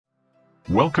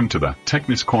Welcome to the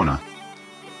Techness Corner.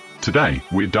 Today,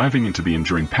 we're diving into the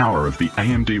enduring power of the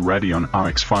AMD Radeon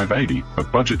RX 580, a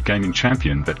budget gaming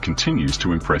champion that continues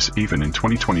to impress even in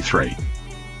 2023.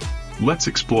 Let's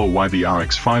explore why the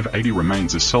RX 580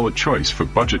 remains a solid choice for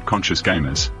budget-conscious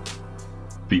gamers.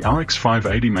 The RX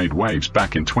 580 made waves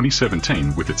back in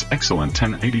 2017 with its excellent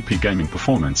 1080p gaming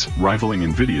performance, rivaling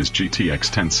Nvidia's GTX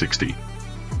 1060.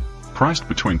 Priced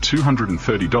between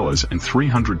 $230 and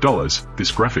 $300,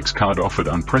 this graphics card offered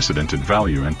unprecedented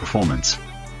value and performance.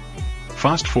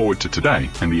 Fast forward to today,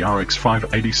 and the RX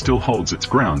 580 still holds its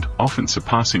ground, often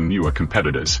surpassing newer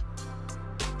competitors.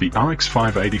 The RX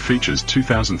 580 features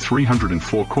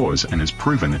 2,304 cores and has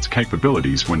proven its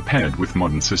capabilities when paired with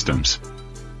modern systems.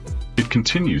 It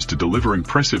continues to deliver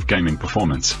impressive gaming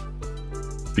performance.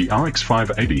 The RX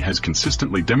 580 has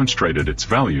consistently demonstrated its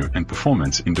value and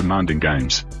performance in demanding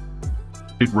games.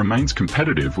 It remains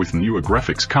competitive with newer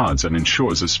graphics cards and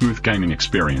ensures a smooth gaming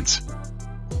experience.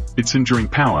 Its enduring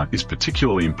power is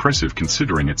particularly impressive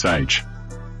considering its age.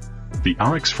 The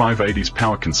RX 580's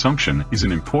power consumption is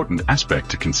an important aspect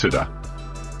to consider.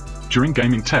 During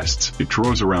gaming tests, it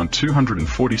draws around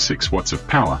 246 watts of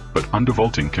power, but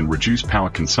undervolting can reduce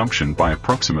power consumption by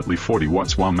approximately 40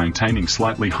 watts while maintaining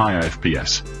slightly higher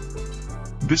FPS.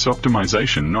 This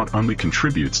optimization not only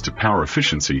contributes to power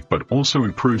efficiency but also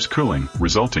improves cooling,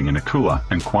 resulting in a cooler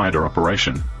and quieter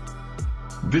operation.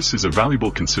 This is a valuable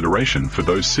consideration for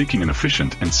those seeking an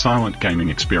efficient and silent gaming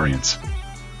experience.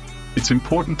 It's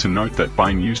important to note that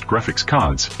buying used graphics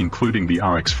cards, including the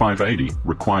RX 580,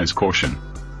 requires caution.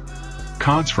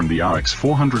 Cards from the RX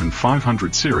 400 and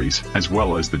 500 series, as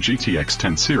well as the GTX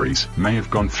 10 series, may have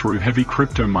gone through heavy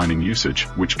crypto mining usage,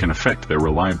 which can affect their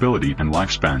reliability and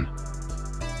lifespan.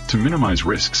 To minimize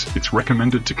risks, it's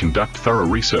recommended to conduct thorough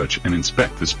research and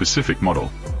inspect the specific model.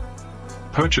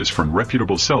 Purchase from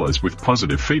reputable sellers with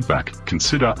positive feedback,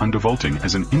 consider undervolting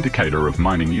as an indicator of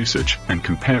mining usage, and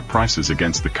compare prices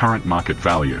against the current market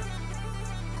value.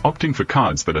 Opting for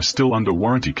cards that are still under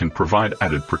warranty can provide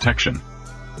added protection.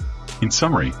 In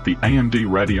summary, the AMD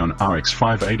Radeon RX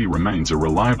 580 remains a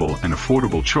reliable and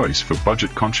affordable choice for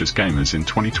budget-conscious gamers in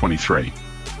 2023.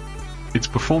 Its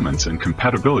performance and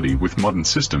compatibility with modern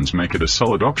systems make it a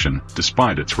solid option,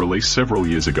 despite its release several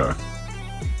years ago.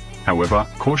 However,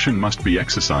 caution must be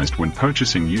exercised when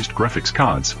purchasing used graphics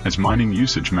cards, as mining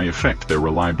usage may affect their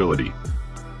reliability.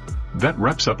 That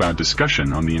wraps up our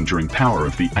discussion on the enduring power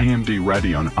of the AMD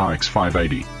Radeon RX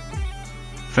 580.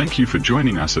 Thank you for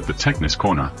joining us at the Techness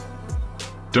Corner.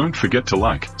 Don't forget to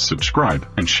like, subscribe,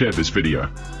 and share this video.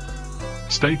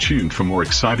 Stay tuned for more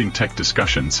exciting tech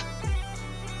discussions.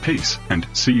 Peace, and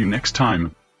see you next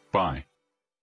time. Bye.